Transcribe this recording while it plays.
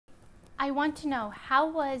I want to know, how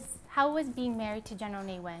was being married to General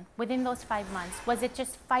Ne Win within those 5 months? Was it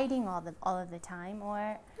just fighting all of the time,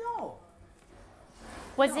 or No.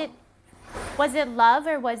 was No. it love,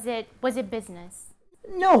 or was it business?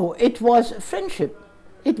 No, it was friendship.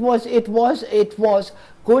 It was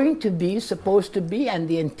going to be, supposed to be, and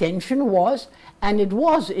the intention was, and it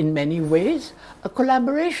was in many ways, a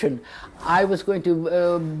collaboration. I was going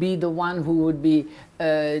to be the one who would be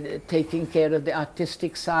taking care of the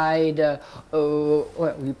artistic side.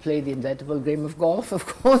 Well, we played the inevitable game of golf, of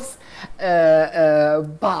course,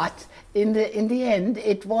 but in the end,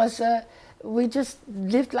 it was. We just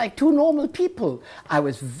lived like two normal people. I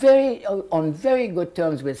was on very good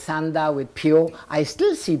terms with Sanda, with Pyo. I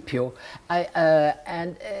still see Pyo.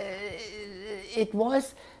 And it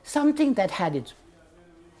was something that had its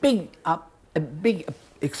big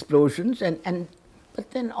explosions, but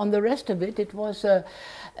then on the rest of it, it was,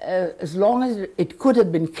 as long as it could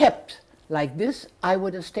have been kept like this, I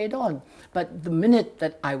would have stayed on. But the minute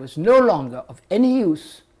that I was no longer of any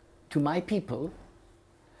use to my people,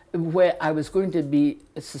 where I was going to be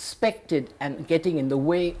suspected and getting in the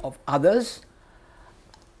way of others,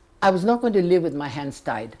 I was not going to live with my hands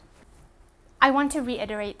tied. I want to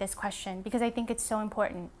reiterate this question because I think it's so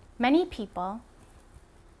important. Many people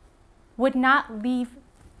would not leave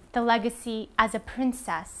the legacy as a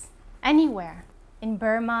princess anywhere. In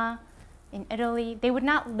Burma, in Italy, they would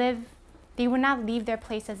not leave their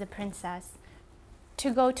place as a princess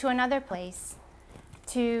to go to another place,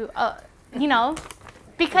 to,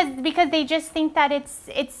 because they just think that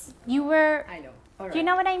it's you were. I know. All right. Do you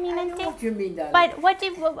know what I mean, I Aunty? know what you mean, darling. But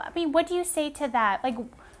what do you say to that? Like,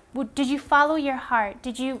 did you follow your heart?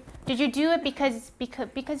 Did you do it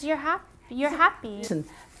because you're happy? You're happy. Listen,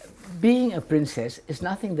 being a princess is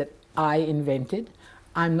nothing that I invented.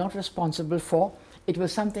 I'm not responsible for. It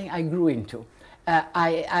was something I grew into.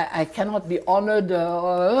 I cannot be honored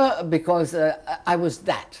because I was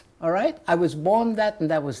that. All right? I was born that,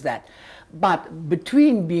 and that was that. But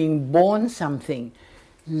between being born something,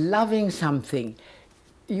 loving something,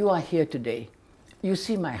 you are here today. You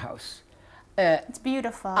see my house. It's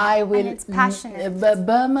beautiful, and it's passionate.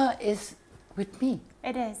 Burma is with me.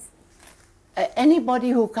 It is.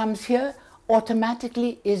 Anybody who comes here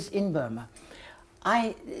automatically is in Burma.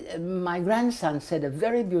 My grandson said a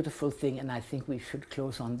very beautiful thing, and I think we should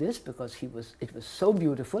close on this because it was so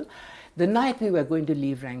beautiful. The night we were going to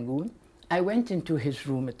leave Rangoon, I went into his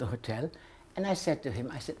room at the hotel and I said to him,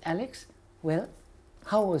 I said, Alex, well,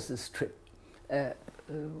 how was this trip?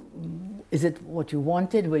 Is it what you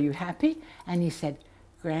wanted? Were you happy? And he said,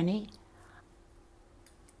 Granny,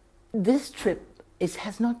 this trip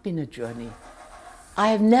has not been a journey. I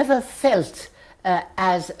have never felt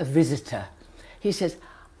as a visitor. He says,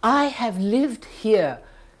 I have lived here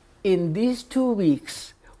in these 2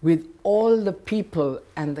 weeks with all the people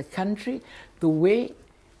and the country the way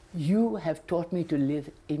you have taught me to live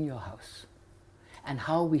in your house and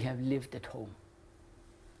how we have lived at home.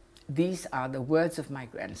 These are the words of my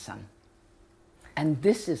grandson. And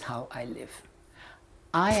this is how I live.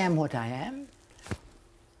 I am what I am.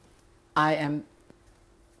 I am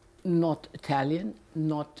not Italian,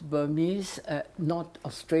 not Burmese, not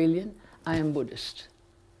Australian. I am Buddhist.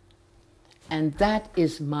 And that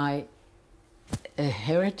is my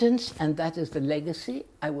inheritance, and that is the legacy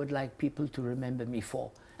I would like people to remember me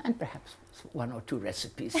for. And perhaps 1 or 2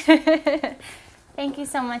 recipes. Thank you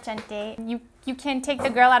so much, Aunty. You can take the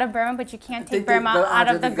girl out of Burma, but you can't take Burma out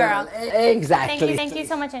of the girl. Exactly. Thank you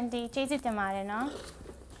so much, Aunty. Jesu Tamare, no?